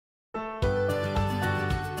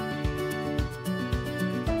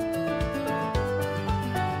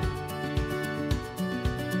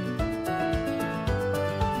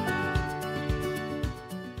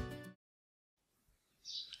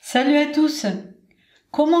Salut à tous!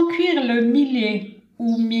 Comment cuire le millet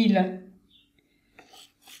ou mil?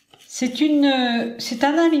 C'est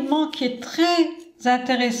un aliment qui est très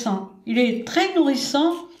intéressant. Il est très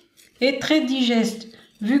nourrissant et très digeste,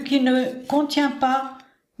 vu qu'il ne contient pas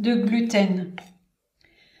de gluten.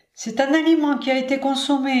 C'est un aliment qui a été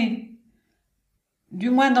consommé, du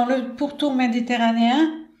moins dans le pourtour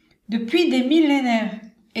méditerranéen, depuis des millénaires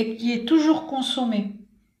et qui est toujours consommé,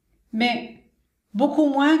 mais beaucoup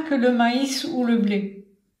moins que le maïs ou le blé.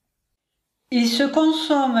 Il se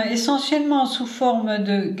consomme essentiellement sous forme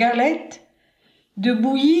de galettes, de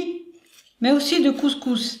bouillie, mais aussi de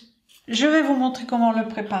couscous. Je vais vous montrer comment on le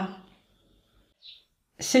prépare.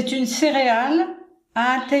 C'est une céréale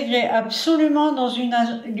à intégrer absolument dans une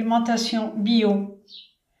alimentation bio.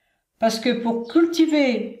 Parce que pour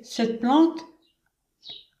cultiver cette plante,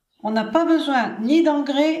 on n'a pas besoin ni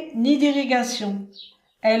d'engrais ni d'irrigation.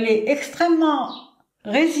 Elle est extrêmement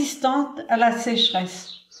résistante à la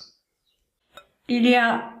sécheresse. Il y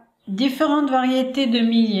a différentes variétés de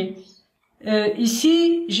millet.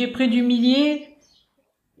 Ici, j'ai pris du millet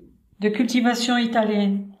de cultivation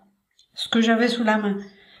italienne, ce que j'avais sous la main.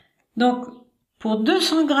 Donc, pour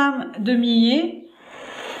 200 grammes de millet,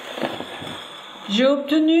 j'ai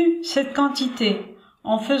obtenu cette quantité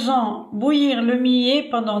en faisant bouillir le millet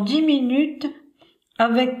pendant 10 minutes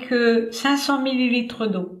avec 500 ml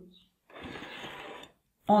d'eau.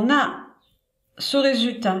 On a ce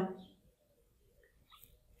résultat.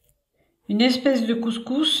 Une espèce de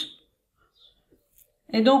couscous.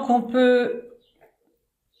 Et donc on peut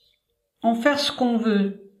en faire ce qu'on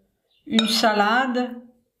veut. Une salade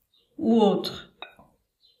ou autre.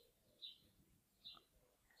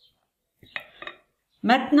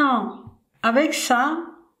 Maintenant, avec ça,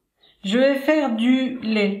 je vais faire du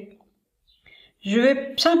lait. Je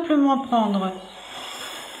vais simplement prendre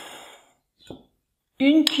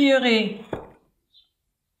une cuillerée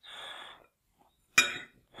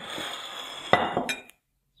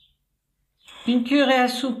à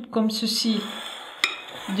soupe comme ceci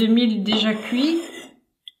de mil déjà cuit,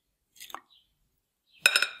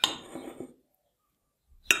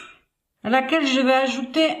 à laquelle je vais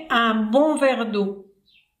ajouter un bon verre d'eau.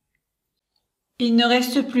 Il ne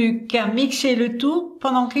reste plus qu'à mixer le tout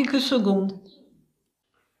pendant quelques secondes.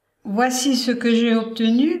 Voici ce que j'ai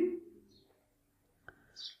obtenu.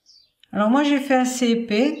 Alors moi j'ai fait assez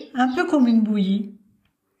épais, un peu comme une bouillie.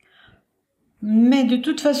 Mais de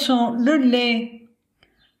toute façon, le lait,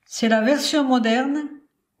 c'est la version moderne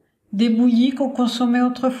des bouillies qu'on consommait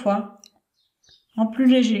autrefois, en plus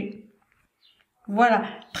léger. Voilà,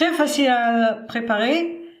 très facile à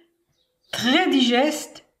préparer, très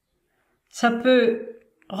digeste. Ça peut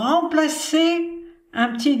remplacer un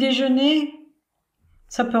petit déjeuner.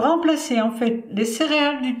 Ça peut remplacer en fait les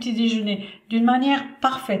céréales du petit déjeuner d'une manière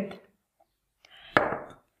parfaite.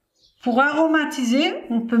 Pour aromatiser,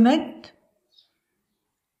 on peut mettre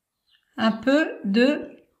un peu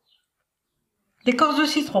d'écorce de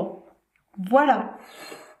citron. Voilà.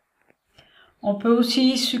 On peut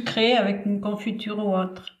aussi sucrer avec une confiture ou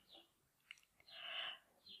autre.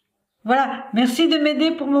 Voilà. Merci de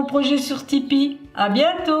m'aider pour mon projet sur Tipeee. À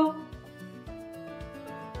bientôt.